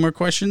ask you any more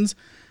questions.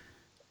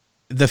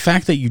 The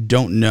fact that you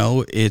don't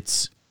know,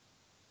 it's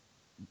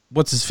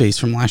what's his face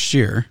from last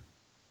year.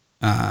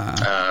 Pete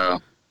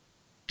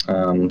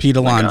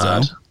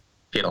Alonso.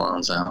 Pete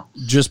Alonso.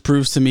 Just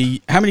proves to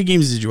me. How many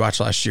games did you watch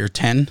last year?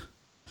 10?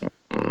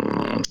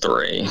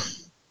 3.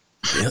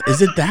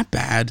 Is it that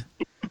bad?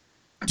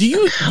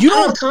 You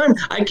don't have time.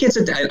 I can't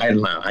sit down. I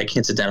don't know. I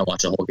can't sit down and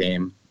watch a whole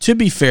game. To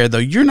be fair, though,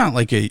 you're not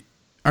like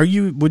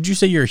would you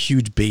say you're a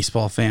huge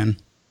baseball fan?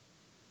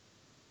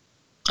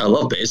 I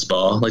love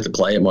baseball. I like to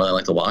play it more than I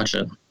like to watch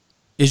it.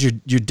 Is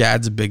your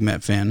dad's a big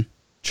Met fan,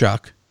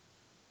 Chuck?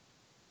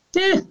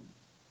 Yeah.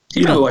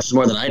 He probably watches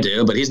more than I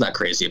do, but he's not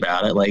crazy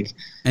about it. Like,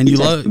 and you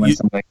love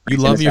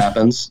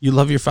happens. You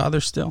love your father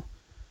still.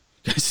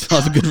 You guys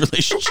still have a good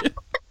relationship.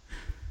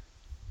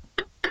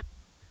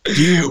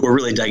 We're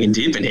really digging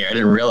deep in here. I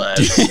didn't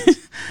realize.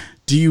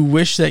 Do you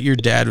wish that your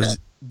dad was?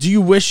 Do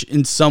you wish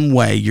in some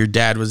way your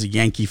dad was a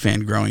Yankee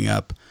fan growing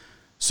up,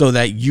 so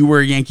that you were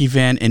a Yankee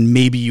fan and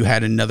maybe you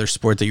had another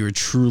sport that you were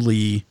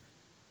truly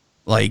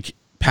like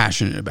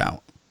passionate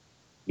about?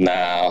 No,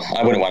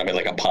 I wouldn't want to be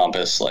like a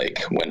pompous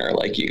like winner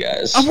like you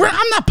guys. I'm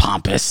not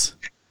pompous.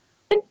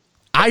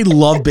 I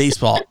love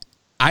baseball.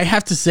 I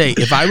have to say,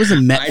 if I was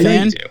a Met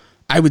fan,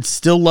 I would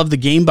still love the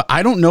game, but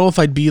I don't know if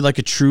I'd be like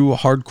a true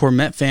hardcore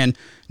Met fan.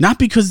 Not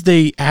because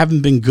they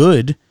haven't been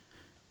good,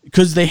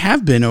 because they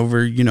have been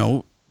over,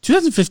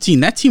 2015.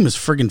 That team was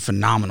friggin'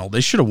 phenomenal.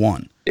 They should have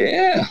won.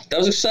 Yeah, that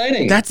was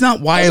exciting. That's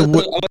not why I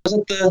would. What was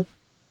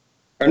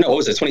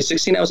it?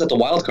 2016. I was at the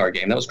wild card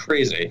game. That was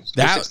crazy.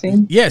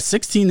 16. Yeah,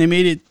 16. They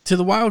made it to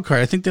the wild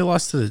card. I think they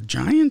lost to the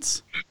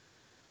Giants.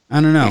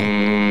 I don't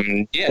know.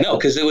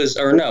 Because it was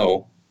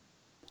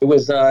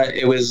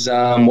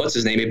what's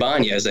his name,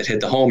 Ibanez, that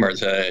hit the homer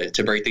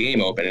to break the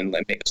game open and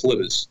make us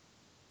lose.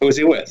 Who was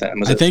he with?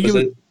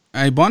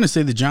 I want to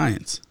say the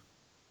Giants,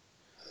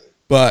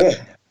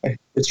 but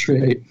it's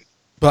right.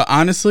 But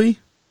honestly,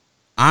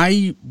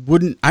 I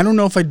don't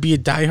know if I'd be a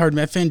diehard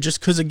Met fan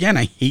just because, again,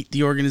 I hate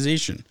the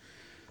organization.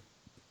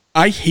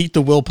 I hate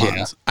the Wilpons.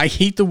 Yeah. I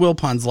hate the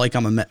Wilpons like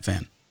I'm a Met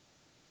fan.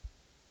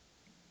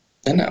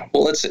 I know.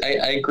 Well,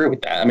 I agree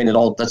with that. I mean,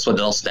 that's what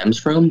it all stems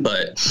from,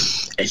 but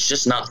it's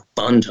just not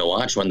fun to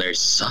watch when they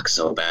suck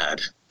so bad.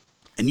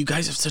 And you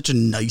guys have such a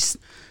nice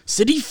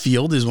Citi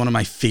Field is one of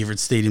my favorite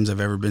stadiums I've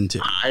ever been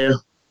to. I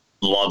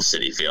love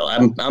Citi Field.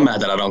 I'm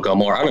mad that I don't go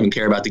more. I don't even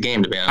care about the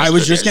game, to be honest. I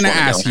was just going to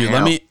ask you.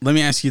 Let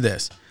me ask you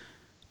this.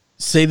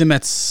 Say the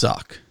Mets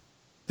suck.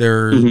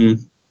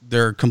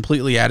 They're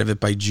completely out of it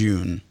by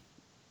June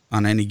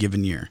on any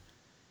given year.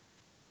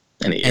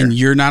 in a year. And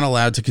you're not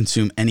allowed to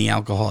consume any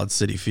alcohol at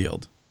Citi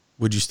Field.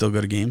 Would you still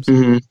go to games?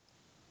 Mm-hmm.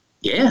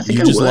 Yeah, I think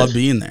you I just would. love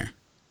being there.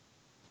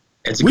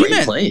 It's a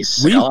great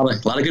place. A lot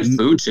of good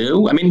food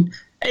too. I mean,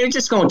 hey,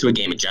 just going to a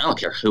game in general, I don't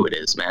care who it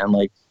is, man.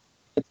 Like,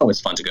 it's always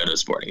fun to go to a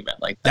sporting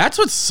event like that. That's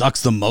what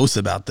sucks the most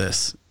about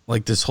this.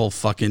 Like this whole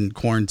fucking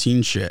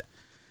quarantine shit.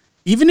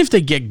 Even if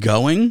they get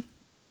going,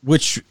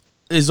 which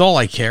is all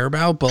I care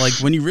about, but like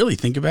when you really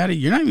think about it,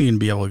 you're not even going to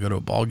be able to go to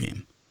a ball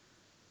game.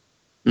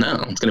 No,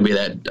 it's going to be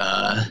that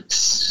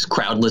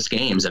crowdless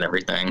games and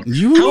everything.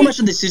 How much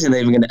of the season are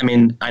they going to? I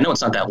mean, I know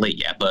it's not that late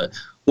yet, but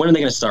when are they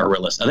going to start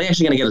realistic? Are they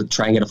actually going to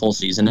try and get a full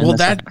season?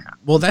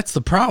 That's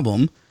the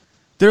problem.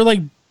 They're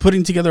like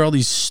putting together all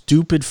these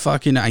stupid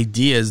fucking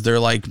ideas. They're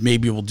like,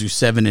 maybe we'll do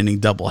 7-inning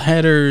double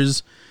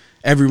headers.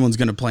 Everyone's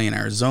going to play in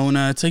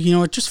Arizona. It's like, you know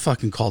what? Just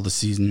fucking call the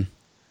season.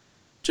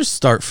 Just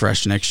start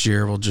fresh next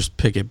year. We'll just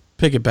pick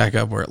it back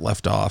up where it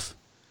left off.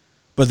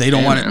 But they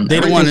don't want to. They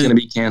don't want to. Going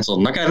to be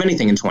canceled. Not going to have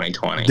anything in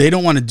 2020. They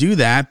don't want to do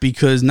that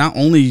because not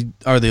only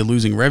are they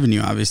losing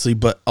revenue, obviously,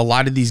 but a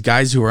lot of these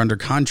guys who are under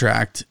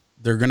contract,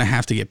 they're going to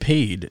have to get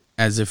paid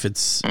as if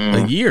it's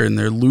a year, and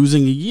they're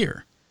losing a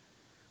year.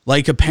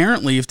 Like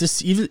apparently, if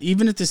this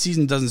even if the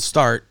season doesn't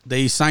start,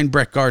 they signed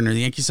Brett Gardner.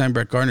 The Yankees signed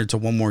Brett Gardner to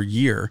one more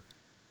year.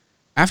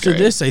 After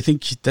this, I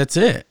think that's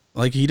it.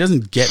 Like he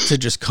doesn't get to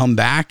just come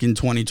back in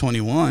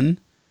 2021.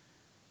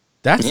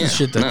 That's the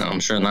shit. No,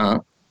 I'm sure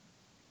not.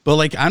 But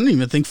like, I don't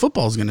even think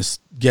football is going to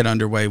get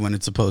underway when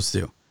it's supposed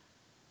to.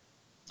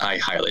 I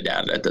highly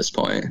doubt it at this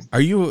point.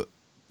 Are you?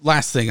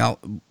 Last thing,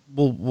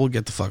 we'll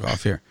get the fuck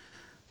off here.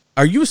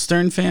 Are you a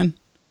Stern fan?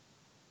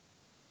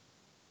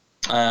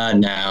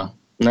 No,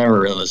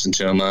 never really listened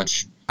to him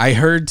much. I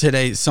heard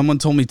today. Someone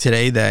told me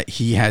today that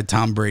he had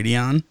Tom Brady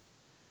on,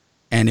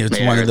 and it's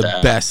one of the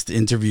best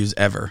interviews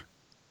ever.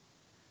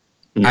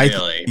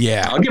 Really?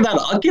 Yeah. I'll give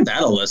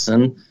that a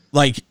listen.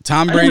 Like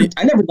Tom Brady,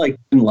 I never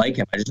didn't like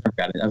him. I just never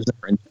got it. I was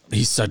never into him.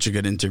 He's such a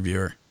good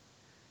interviewer.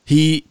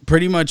 He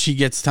pretty much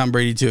gets Tom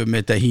Brady to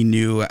admit that he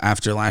knew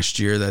after last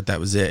year that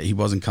was it. He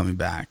wasn't coming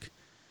back.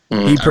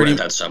 I read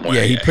that somewhere.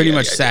 Yeah, he pretty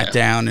much sat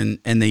down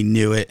and they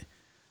knew it.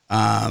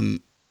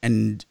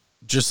 And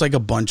just like a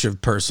bunch of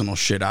personal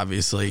shit,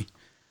 obviously.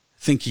 I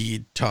think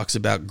he talks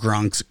about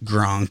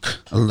Gronk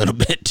a little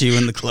bit too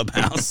in the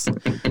clubhouse.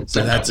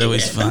 So that's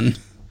always fun.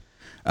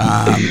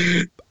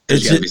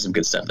 There's got to be some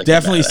good stuff.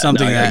 Definitely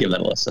something that give that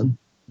a listen.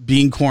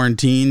 Being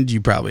quarantined, you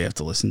probably have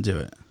to listen to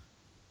it.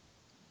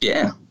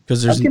 Yeah,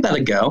 because let's give that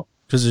a go.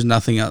 Because there's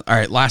nothing else. All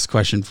right, last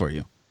question for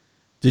you.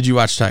 Did you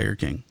watch Tiger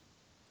King?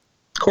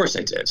 Of course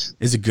I did.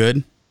 Is it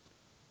good?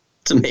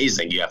 It's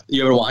amazing. You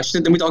ever watched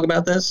it? Did we talk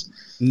about this?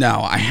 No,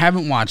 I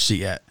haven't watched it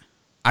yet.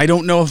 I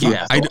don't know if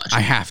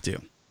I have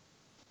to.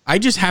 I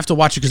just have to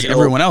watch it because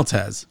everyone else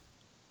has.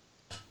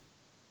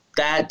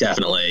 That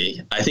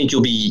definitely. I think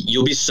you'll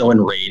be so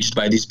enraged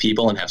by these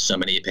people and have so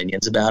many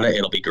opinions about it.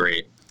 It'll be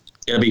great.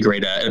 It'll be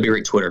great. It'll be a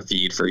great Twitter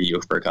feed for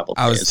you for a couple of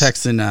days. I was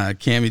texting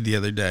Cammie the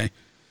other day,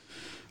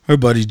 her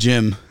buddy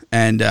Jim,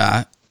 and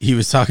he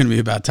was talking to me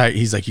about Tiger.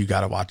 He's like, "You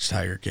got to watch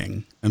Tiger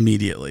King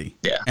immediately."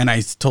 Yeah. And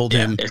I told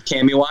him, if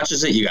Cammie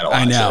watches it, you got to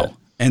watch it. I know.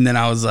 And then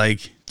I was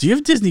like, "Do you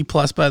have Disney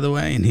Plus, by the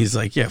way?" And he's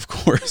like, "Yeah, of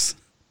course."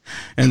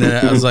 And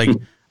then I was like,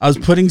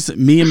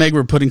 me and Meg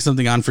were putting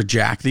something on for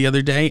Jack the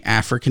other day,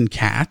 African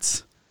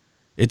Cats.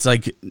 It's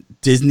like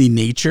Disney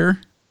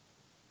Nature,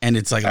 and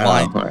it's like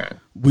live. Right.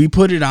 We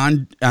put it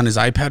on his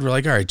iPad. We're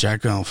like, all right,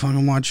 Jack, go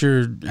fucking watch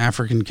your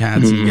African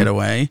Cats and get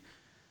away.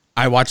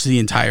 I watched the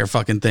entire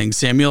fucking thing.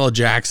 Samuel L.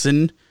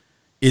 Jackson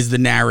is the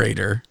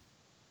narrator.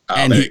 Oh,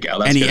 and there you go.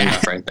 That's good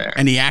enough right there.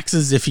 And he acts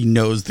as if he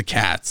knows the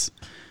cats.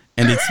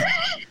 And it's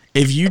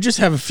if you just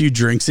have a few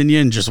drinks in you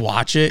and just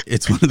watch it,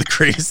 it's one of the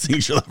greatest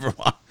things you'll ever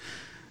watch.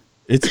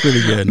 It's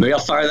pretty good. Maybe I'll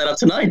fire that up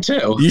tonight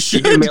too. You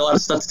should. You give me a lot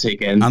of stuff to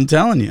take in. I'm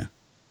telling you.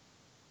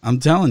 I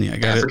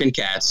got African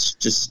Cats.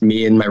 Just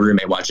me and my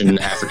roommate watching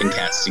African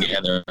Cats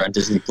together on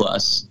Disney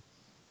Plus.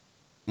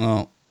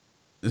 Well,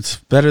 it's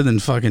better than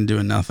fucking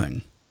doing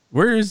nothing.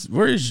 Where is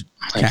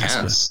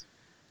Casper?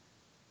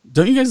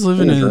 Don't you guys live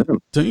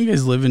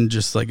in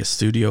just like a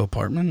studio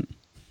apartment?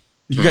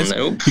 You guys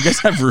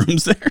have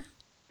rooms there?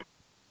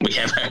 We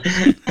have.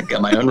 I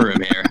got my own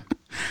room here.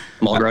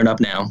 I'm all grown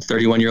up now.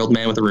 31-year-old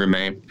man with a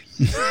roommate.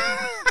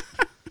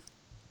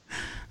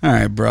 All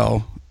right,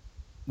 bro.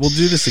 We'll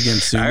do this again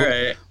soon. All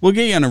right. We'll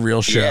get you on a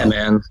real show. Yeah,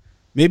 man.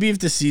 Maybe if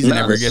the season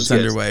ever gets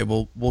underway,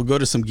 we'll go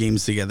to some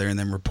games together and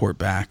then report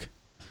back.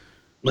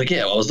 Like,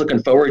 yeah, well, I was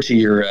looking forward to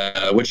your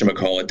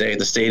whatchamacallit day at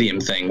the stadium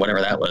thing,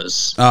 whatever that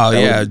was. Oh,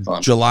 yeah,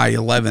 July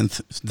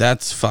 11th.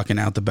 That's fucking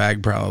out the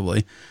bag,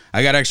 probably.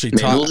 I got to actually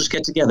talk. Maybe we'll just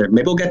get together.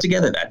 Maybe we'll get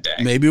together that day.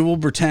 Maybe we'll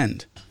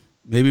pretend.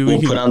 Maybe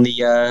we'll put on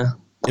the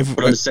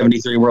put on the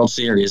 73 World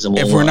Series. And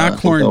if we're not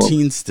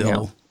quarantined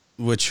still,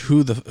 which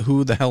who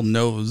the hell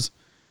knows,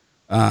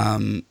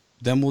 then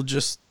we'll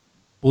just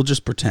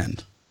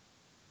pretend.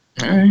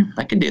 All right,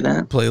 I can do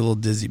that. Play a little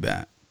dizzy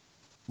bat.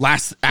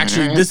 This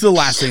is the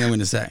last thing I'm going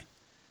to say.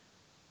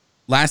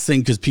 Last thing,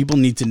 because people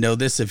need to know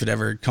this if it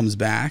ever comes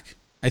back.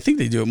 I think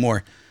they do it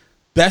more.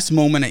 best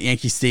moment at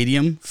Yankee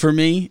Stadium for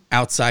me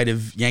outside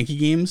of Yankee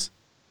games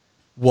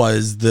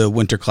was the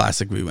Winter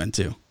Classic we went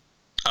to.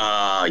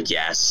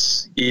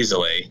 Yes,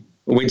 easily.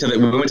 We went to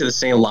the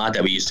same lot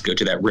that we used to go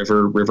to, that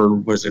river.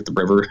 Was it the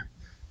river?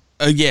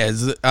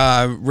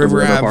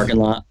 River Ave parking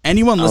lot.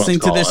 Anyone listening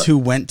to this who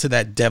went to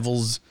that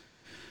Devils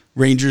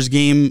Rangers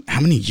game,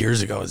 how many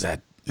years ago was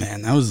that?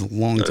 Man, that was a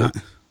long time.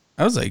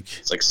 That was like,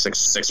 it's like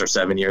six or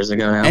 7 years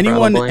ago now.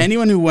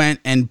 Anyone who went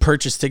and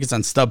purchased tickets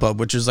on StubHub,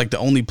 which is like the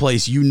only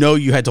place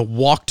you had to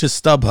walk to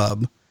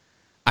StubHub.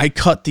 I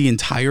cut the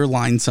entire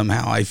line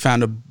somehow. I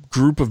found a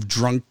group of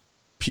drunk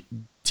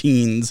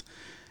teens,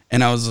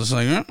 and I was just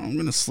like, oh, I'm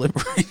gonna slip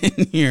right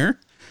in here.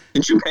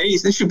 Didn't you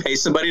pay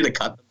somebody to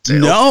cut them too?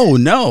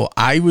 No.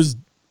 I was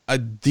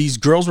these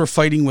girls were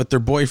fighting with their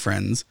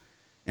boyfriends,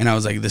 and I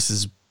was like, this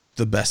is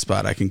the best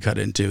spot I can cut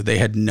into. They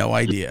had no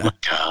idea. Oh my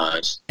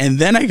God. And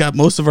then I got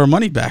most of our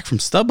money back from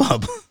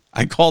StubHub.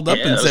 I called up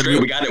and said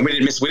we got it. We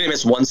didn't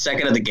miss 1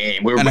 second of the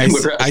game.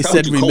 I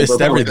said we missed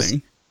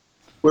everything.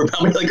 We're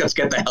probably like, let's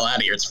get the hell out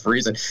of here. It's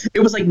freezing. It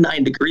was like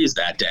 9 degrees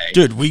that day.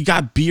 Dude, we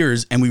got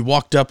beers and we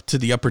walked up to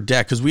the upper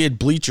deck because we had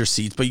bleacher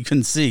seats, but you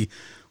couldn't see.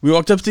 We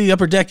walked up to the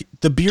upper deck.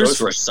 The beers.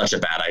 Those were such a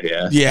bad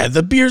idea. Yeah,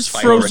 the beers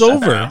froze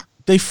over.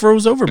 They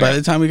froze over by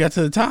the time we got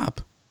to the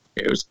top.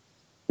 It was.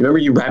 Remember,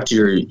 you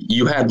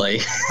had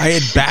like. I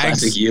had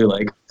bags. Classic you,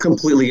 like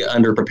completely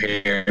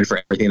underprepared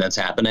for everything that's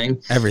happening.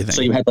 Everything.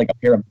 So you had like a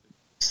pair of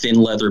thin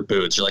leather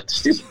boots. You're like,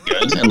 this is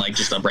good, and like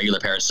just a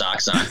regular pair of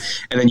socks on,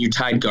 and then you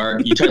tied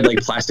like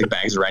plastic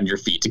bags around your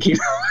feet to keep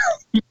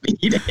your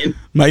feet in.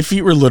 My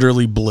feet were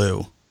literally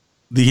blue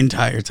the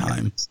entire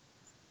time.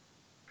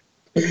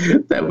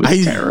 That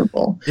was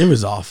terrible. It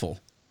was awful.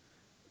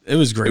 It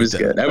was great. It was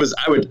good.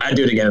 I'd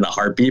do it again in a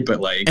heartbeat,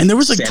 but like, and there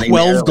was like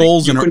 12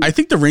 goals I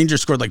think the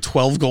Rangers scored like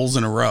 12 goals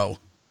in a row.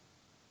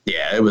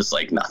 Yeah, it was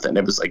like nothing.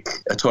 It was like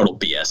a total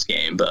BS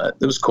game, but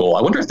it was cool.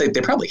 I wonder if they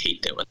probably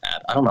hate doing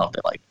that. I don't know if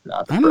they like it.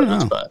 I don't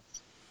know. But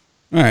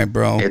all right,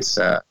 bro. It's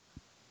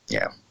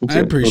yeah. I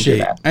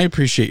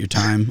appreciate your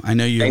time. I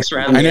know you. Thanks for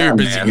having me. I know you're a on,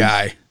 busy man.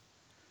 guy.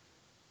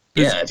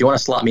 Yeah, if you want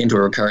to slot me into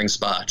a recurring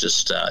spot,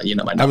 just my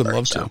number. I would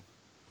love to.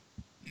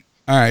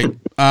 All right,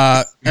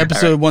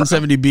 episode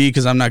 170B,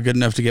 because I'm not good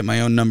enough to get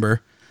my own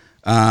number.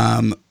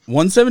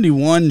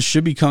 171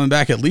 should be coming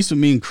back, at least with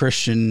me and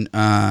Christian,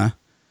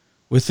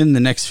 within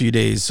the next few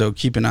days. So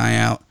keep an eye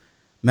out.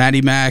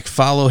 Matty Mac,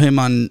 follow him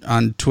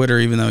on Twitter,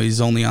 even though he's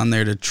only on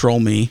there to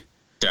troll me.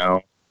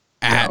 Don't.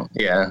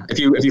 Yeah. If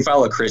you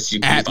follow Chris, you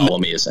can follow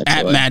me essentially.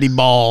 At Matty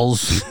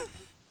Balls.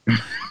 All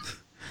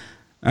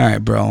right,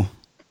 bro. All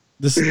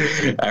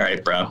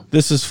right, bro.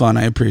 This is fun.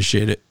 I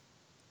appreciate it.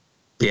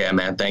 Yeah,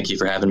 man. Thank you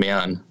for having me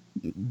on.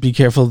 Be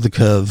careful of the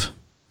cove.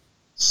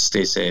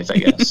 Stay safe, I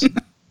guess.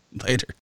 Later.